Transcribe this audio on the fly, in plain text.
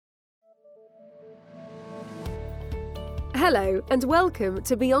Hello and welcome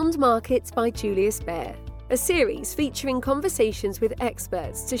to Beyond Markets by Julius Baer, a series featuring conversations with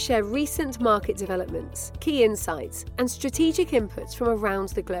experts to share recent market developments, key insights, and strategic inputs from around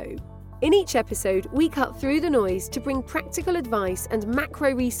the globe. In each episode, we cut through the noise to bring practical advice and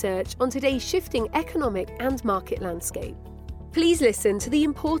macro research on today's shifting economic and market landscape. Please listen to the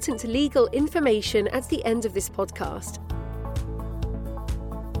important legal information at the end of this podcast.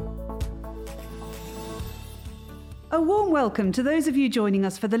 A warm welcome to those of you joining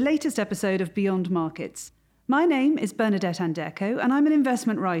us for the latest episode of Beyond Markets. My name is Bernadette Anderko and I'm an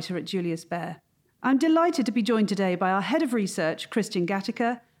investment writer at Julius Baer. I'm delighted to be joined today by our Head of Research,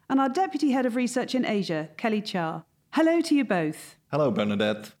 Gattiker, and our Deputy Head of Research in Asia, Kelly Chia. Hello to you both. Hello,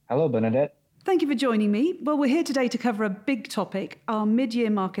 Bernadette. Hello, Bernadette. Thank you for joining me. Well, we're here today to cover a big topic, our mid-year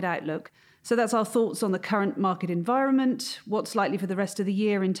market outlook. So that's our thoughts on the current market environment, what's likely for the rest of the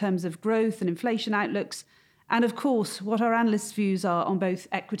year in terms of growth and inflation outlooks, and of course, what our analysts' views are on both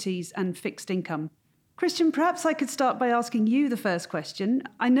equities and fixed income. Christian, perhaps I could start by asking you the first question.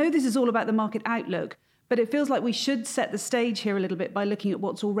 I know this is all about the market outlook, but it feels like we should set the stage here a little bit by looking at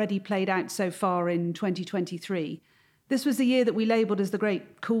what's already played out so far in 2023. This was the year that we labelled as the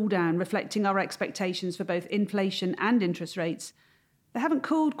great cool down, reflecting our expectations for both inflation and interest rates. They haven't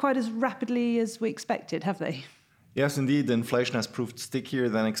cooled quite as rapidly as we expected, have they? Yes, indeed, inflation has proved stickier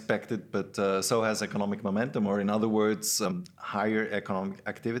than expected, but so has economic momentum, or in other words, higher economic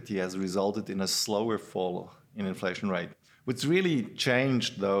activity has resulted in a slower fall in inflation rate. What's really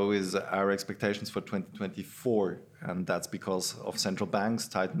changed, though, is our expectations for 2024, and that's because of central banks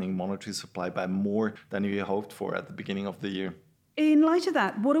tightening monetary supply by more than we hoped for at the beginning of the year. In light of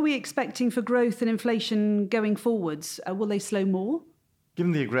that, what are we expecting for growth and inflation going forwards? Will they slow more?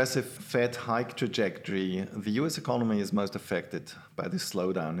 Given the aggressive Fed hike trajectory, the US economy is most affected by this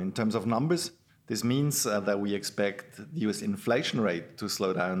slowdown. In terms of numbers, this means that we expect the US inflation rate to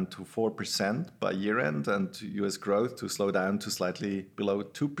slow down to 4% by year-end and US growth to slow down to slightly below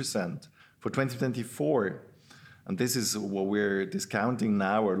 2% for 2024. And this is what we're discounting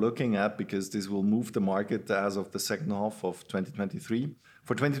now or looking at because this will move the market as of the second half of 2023.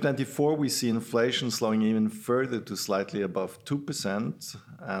 For 2024, we see inflation slowing even further to slightly above 2%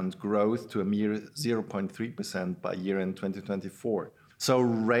 and growth to a mere 0.3% by year-end 2024. So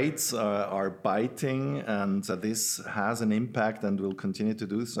rates are biting, and this has an impact and will continue to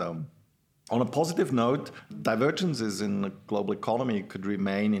do so. On a positive note, divergences in the global economy could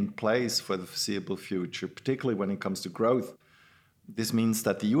remain in place for the foreseeable future, particularly when it comes to growth. This means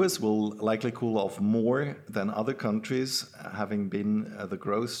that the US will likely cool off more than other countries, having been the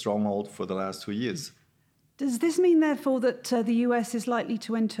growth stronghold for the last 2 years. Does this mean, therefore, that the US is likely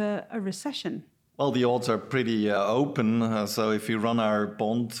to enter a recession? Well, the odds are pretty open. So if you run our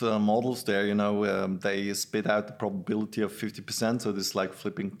bond models there, they spit out the probability of 50%. So this is like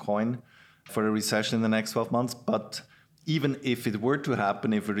flipping coin for a recession in the next 12 months. But even if it were to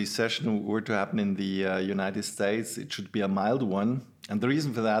happen, if a recession were to happen in the United States, it should be a mild one. And the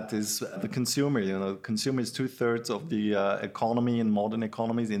reason for that is the consumer. The consumer is 2/3 of the economy in modern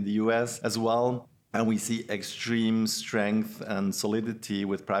economies in the US as well. And we see extreme strength and solidity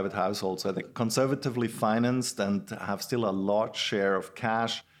with private households. So they're conservatively financed and have still a large share of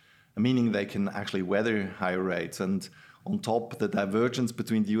cash, meaning they can actually weather higher rates. And on top, the divergence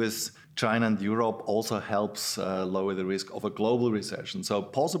between the US, China, and Europe also helps lower the risk of a global recession. So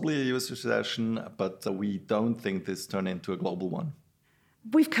possibly a US recession, but we don't think this turn into a global one.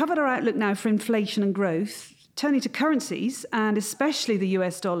 We've covered our outlook now for inflation and growth. Turning to currencies, and especially the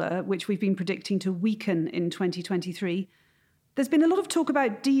US dollar, which we've been predicting to weaken in 2023, there's been a lot of talk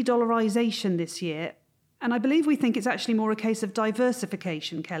about de-dollarisation this year, and I believe we think it's actually more a case of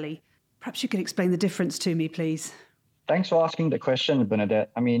diversification, Kelly. Perhaps you could explain the difference to me, please. Thanks for asking the question, Bernadette.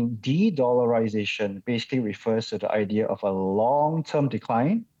 De-dollarization basically refers to the idea of a long-term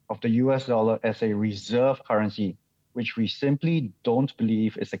decline of the US dollar as a reserve currency, which we simply don't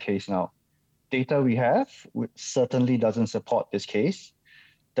believe is the case now. Data we have certainly doesn't support this case.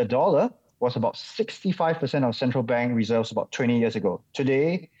 The dollar was about 65% of central bank reserves about 20 years ago.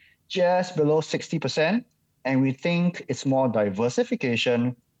 Today, just below 60%, and we think it's more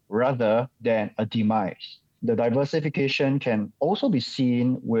diversification rather than a demise. The diversification can also be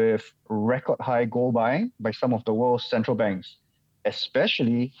seen with record high gold buying by some of the world's central banks,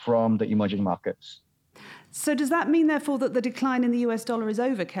 especially from the emerging markets. So does that mean, therefore, that the decline in the US dollar is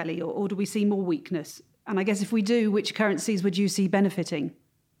over, Kelly, or do we see more weakness? And I guess if we do, which currencies would you see benefiting?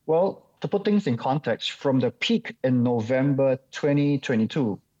 Well, to put things in context, from the peak in November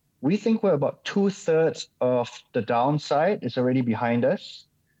 2022, we think we're about 2/3 of the downside is already behind us.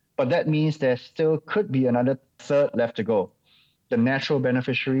 But that means there still could be another third left to go. The natural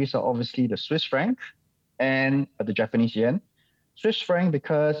beneficiaries are obviously the Swiss franc and the Japanese yen. Swiss franc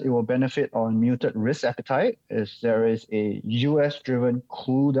because it will benefit on muted risk appetite as there is a US-driven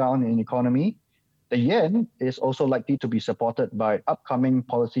cool down in economy. The yen is also likely to be supported by upcoming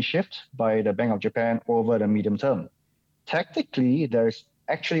policy shifts by the Bank of Japan over the medium term. Tactically, there's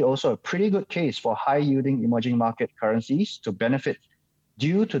actually also a pretty good case for high-yielding emerging market currencies to benefit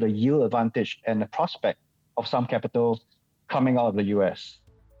due to the yield advantage and the prospect of some capital coming out of the US.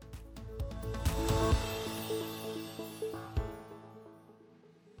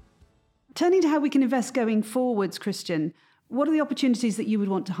 Turning to how we can invest going forwards, Christian, what are the opportunities that you would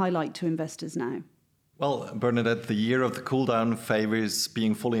want to highlight to investors now? Well, Bernadette, the year of the cool down favors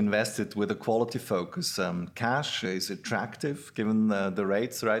being fully invested with a quality focus. Cash is attractive given the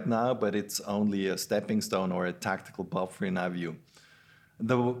rates right now, but it's only a stepping stone or a tactical buffer in our view.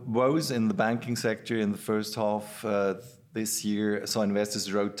 The woes in the banking sector in the first half this year saw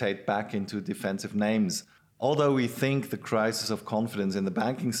investors rotate back into defensive names. Although we think the crisis of confidence in the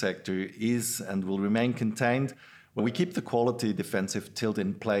banking sector is and will remain contained, we keep the quality defensive tilt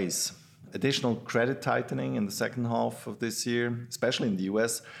in place. Additional credit tightening in the second half of this year, especially in the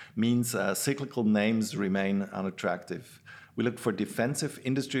US, means cyclical names remain unattractive. We look for defensive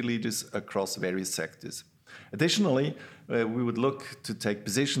industry leaders across various sectors. Additionally, we would look to take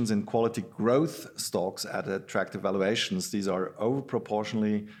positions in quality growth stocks at attractive valuations. These are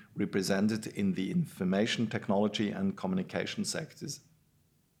overproportionally represented in the information technology and communication sectors.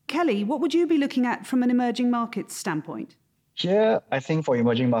 Kelly, what would you be looking at from an emerging markets standpoint? Here, I think for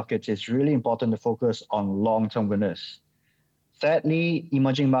emerging markets, it's really important to focus on long-term winners. Sadly,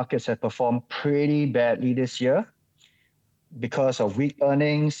 emerging markets have performed pretty badly this year because of weak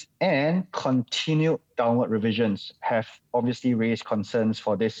earnings and continued downward revisions have obviously raised concerns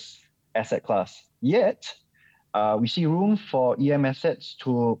for this asset class. Yet, we see room for EM assets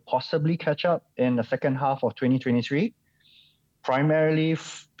to possibly catch up in the second half of 2023, primarily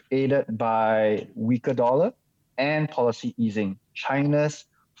aided by weaker dollar and policy easing. China's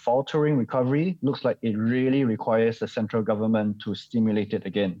faltering recovery looks like it really requires the central government to stimulate it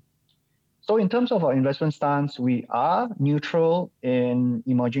again. So in terms of our investment stance, we are neutral in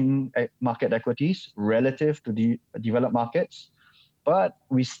emerging market equities relative to the developed markets, but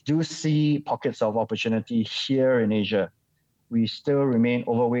we do see pockets of opportunity here in Asia. We still remain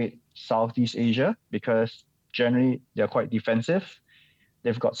overweight Southeast Asia because generally they're quite defensive.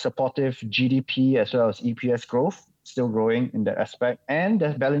 They've got supportive GDP as well as EPS growth, still growing in that aspect, and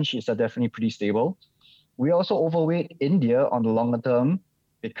their balance sheets are definitely pretty stable. We also overweight India on the longer term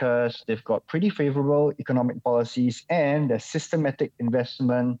because they've got pretty favorable economic policies and their systematic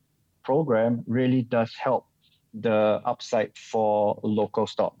investment program really does help the upside for local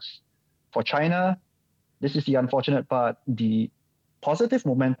stocks. For China, this is the unfortunate part. The positive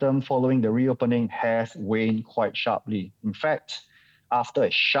momentum following the reopening has waned quite sharply. In fact, after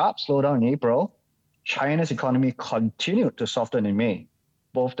a sharp slowdown in April, China's economy continued to soften in May.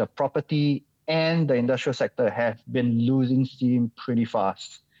 Both the property and the industrial sector have been losing steam pretty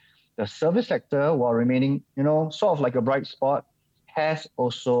fast. The service sector, while remaining, sort of like a bright spot, has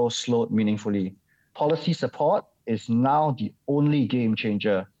also slowed meaningfully. Policy support is now the only game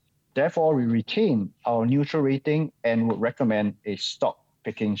changer. Therefore, we retain our neutral rating and would recommend a stock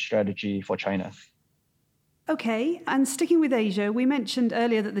picking strategy for China. Okay, and sticking with Asia, we mentioned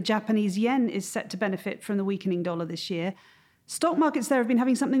earlier that the Japanese yen is set to benefit from the weakening dollar this year. Stock markets there have been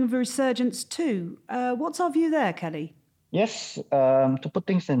having something of a resurgence too. What's our view there, Kelly? Yes, to put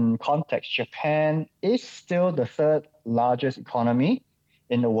things in context, Japan is still the third largest economy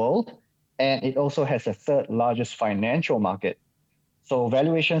in the world, and it also has the third largest financial market. So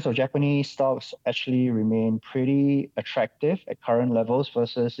valuations of Japanese stocks actually remain pretty attractive at current levels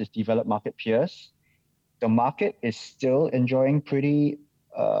versus its developed market peers. The market is still enjoying pretty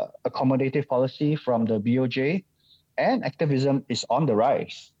accommodative policy from the BOJ, and activism is on the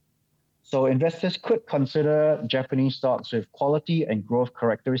rise. So investors could consider Japanese stocks with quality and growth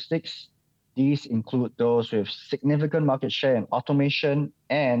characteristics. These include those with significant market share in automation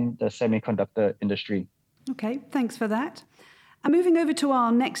and the semiconductor industry. Okay, thanks for that. And moving over to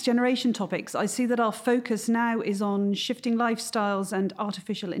our next generation topics, I see that our focus now is on shifting lifestyles and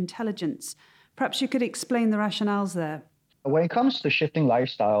artificial intelligence. Perhaps you could explain the rationales there. When it comes to shifting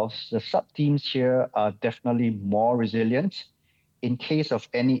lifestyles, the sub-themes here are definitely more resilient in case of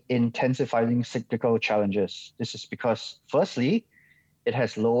any intensifying cyclical challenges. This is because, firstly, it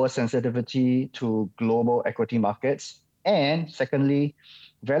has lower sensitivity to global equity markets. And secondly,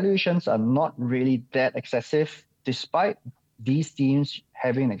 valuations are not really that excessive, despite these themes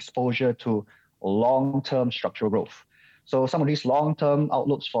having exposure to long-term structural growth. So some of these long-term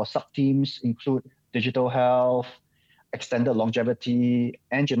outlooks for sub-themes include digital health, extended longevity,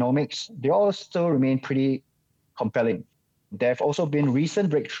 and genomics. They all still remain pretty compelling. There have also been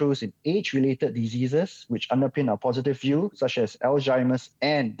recent breakthroughs in age-related diseases, which underpin our positive view, such as Alzheimer's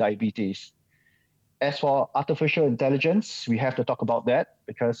and diabetes. As for artificial intelligence, we have to talk about that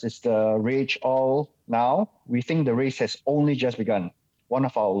because it's the rage all now. We think the race has only just begun. One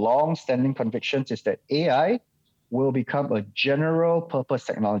of our long-standing convictions is that AI will become a general-purpose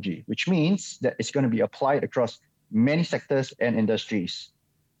technology, which means that it's going to be applied across many sectors and industries.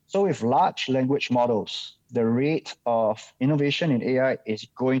 So with large language models, the rate of innovation in AI is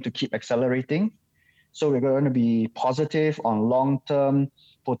going to keep accelerating. So we're going to be positive on long-term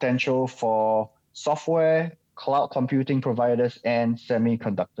potential for software, cloud computing providers, and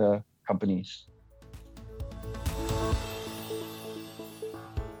semiconductor companies.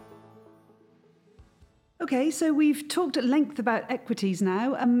 Okay, so we've talked at length about equities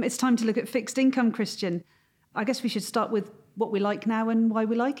now. It's time to look at fixed income, Christian. I guess we should start with what we like now and why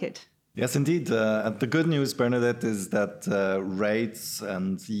we like it. Yes, indeed. The good news, Bernadette, is that rates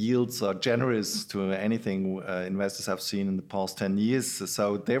and yields are generous to anything investors have seen in the past 10 years.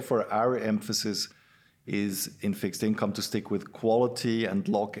 So therefore, our emphasis is in fixed income to stick with quality and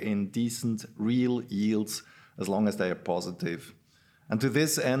lock in decent real yields as long as they are positive. And to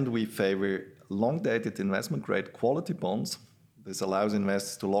this end, we favor long-dated investment-grade quality bonds. This allows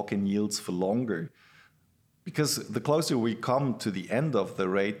investors to lock in yields for longer. Because the closer we come to the end of the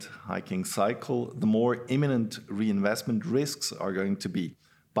rate hiking cycle, the more imminent reinvestment risks are going to be.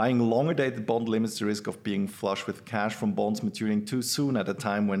 Buying longer dated bond limits the risk of being flush with cash from bonds maturing too soon at a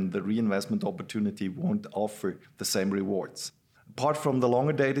time when the reinvestment opportunity won't offer the same rewards. Apart from the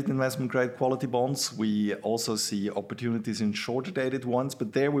longer dated investment grade quality bonds, we also see opportunities in shorter dated ones,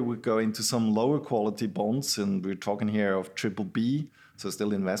 but there we would go into some lower quality bonds, and we're talking here of BBB, so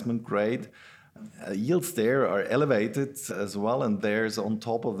still investment grade. Yields there are elevated as well, and there's on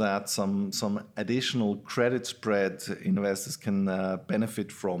top of that some additional credit spread investors can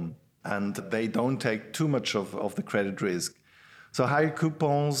benefit from, and they don't take too much of the credit risk. So higher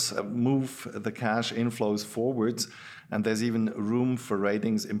coupons move the cash inflows forwards, and there's even room for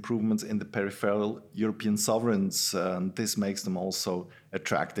ratings improvements in the peripheral European sovereigns. This makes them also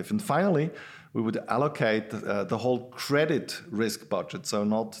attractive. And finally, we would allocate the whole credit risk budget, so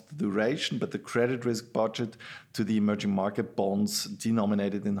not the duration, but the credit risk budget to the emerging market bonds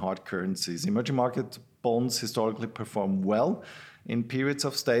denominated in hard currencies. Emerging market bonds historically perform well in periods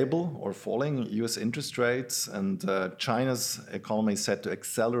of stable or falling US interest rates, and China's economy is set to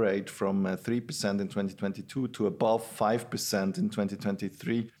accelerate from 3% in 2022 to above 5% in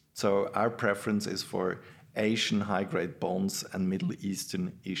 2023. So our preference is for Asian high-grade bonds and Middle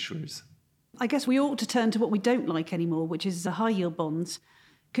Eastern issuers. I guess we ought to turn to what we don't like anymore, which is the high-yield bonds.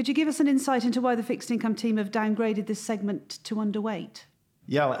 Could you give us an insight into why the fixed income team have downgraded this segment to underweight?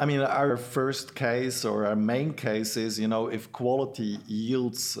 Yeah, I mean, our first case or our main case is, if quality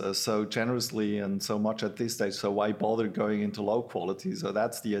yields so generously and so much at this stage, so why bother going into low quality? So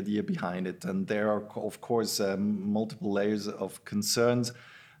that's the idea behind it. And there are, of course, multiple layers of concerns.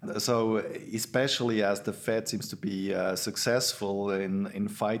 So especially as the Fed seems to be successful in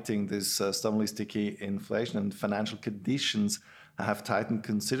fighting this stubbornly sticky inflation, and financial conditions have tightened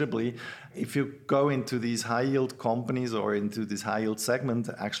considerably. If you go into these high yield companies or into this high yield segment,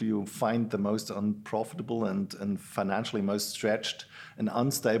 actually you find the most unprofitable and financially most stretched and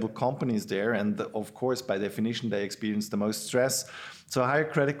unstable companies there. And of course, by definition, they experience the most stress. So higher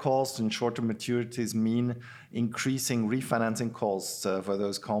credit costs and shorter maturities mean increasing refinancing costs for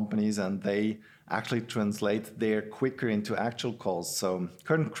those companies, and they actually translate there quicker into actual costs. So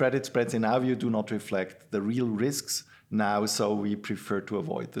current credit spreads, in our view, do not reflect the real risks now, so we prefer to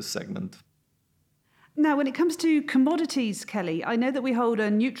avoid this segment. Now, when it comes to commodities, Kelly, I know that we hold a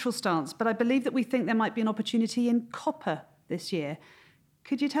neutral stance, but I believe that we think there might be an opportunity in copper this year.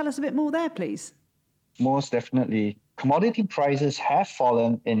 Could you tell us a bit more there, please? Most definitely. Commodity prices have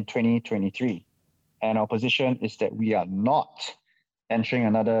fallen in 2023, and our position is that we are not entering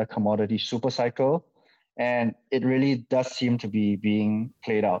another commodity supercycle, and it really does seem to be being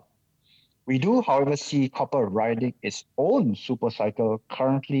played out. We do, however, see copper riding its own supercycle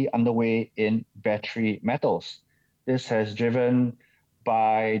currently underway in battery metals. This has driven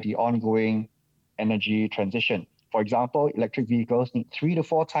by the ongoing energy transition. For example, electric vehicles need 3 to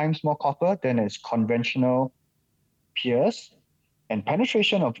 4 times more copper than its conventional peers, and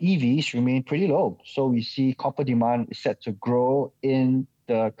penetration of EVs remain pretty low. So we see copper demand is set to grow in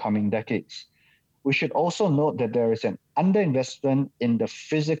the coming decades. We should also note that there is an underinvestment in the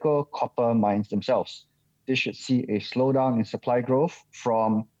physical copper mines themselves. This should see a slowdown in supply growth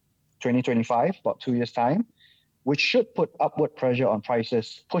from 2025, about 2 years' time, which should put upward pressure on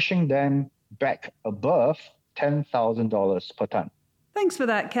prices, pushing them back above $10,000 per ton. Thanks for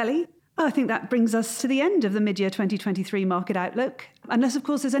that, Kelly. I think that brings us to the end of the mid-year 2023 market outlook, unless, of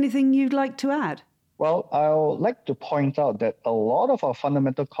course, there's anything you'd like to add. Well, I'll like to point out that a lot of our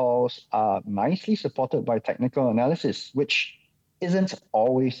fundamental calls are nicely supported by technical analysis, which isn't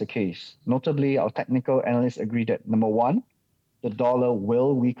always the case. Notably, our technical analysts agree that, number one, the dollar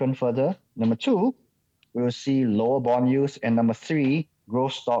will weaken further. Number two, we will see lower bond yields. And number three,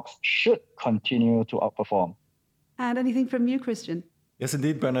 growth stocks should continue to outperform. And anything from you, Christian? Yes,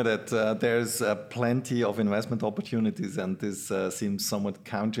 indeed, Bernadette. There's plenty of investment opportunities, and this seems somewhat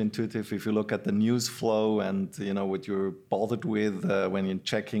counterintuitive if you look at the news flow and what you're bothered with when you're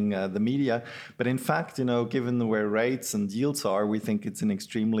checking the media. But in fact, given where rates and yields are, we think it's an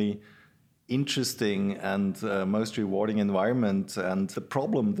extremely interesting and most rewarding environment. And the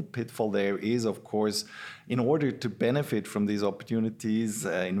pitfall there is, of course, in order to benefit from these opportunities,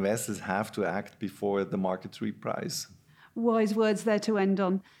 investors have to act before the markets reprice. Wise words there to end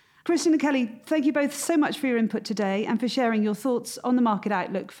on. Christian and Kelly, thank you both so much for your input today and for sharing your thoughts on the market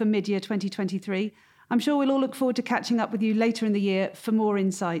outlook for mid-year 2023. I'm sure we'll all look forward to catching up with you later in the year for more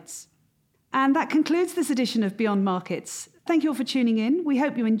insights. And that concludes this edition of Beyond Markets. Thank you all for tuning in. We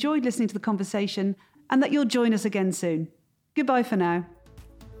hope you enjoyed listening to the conversation and that you'll join us again soon. Goodbye for now.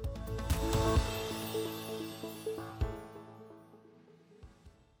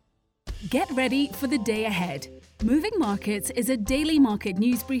 Get ready for the day ahead. Moving Markets is a daily market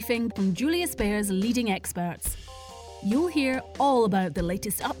news briefing from Julius Baer's leading experts. You'll hear all about the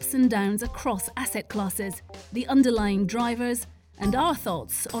latest ups and downs across asset classes, the underlying drivers, and our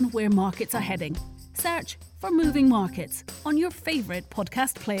thoughts on where markets are heading. Search for Moving Markets on your favourite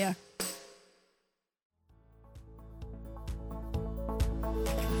podcast player.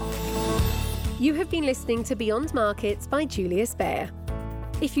 You have been listening to Beyond Markets by Julius Baer.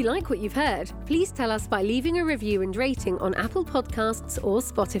 If you like what you've heard, please tell us by leaving a review and rating on Apple Podcasts or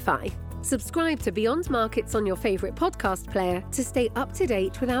Spotify. Subscribe to Beyond Markets on your favourite podcast player to stay up to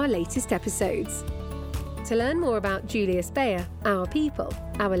date with our latest episodes. To learn more about Julius Baer, our people,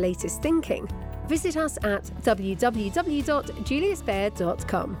 our latest thinking, visit us at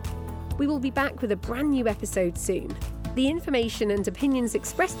www.juliusbaer.com. We will be back with a brand new episode soon. The information and opinions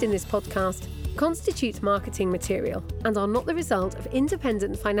expressed in this podcast constitute marketing material and are not the result of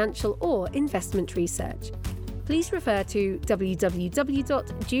independent financial or investment research. Please refer to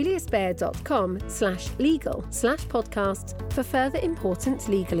www.juliusbaer.com/legal/podcast for further important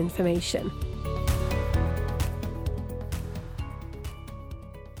legal information.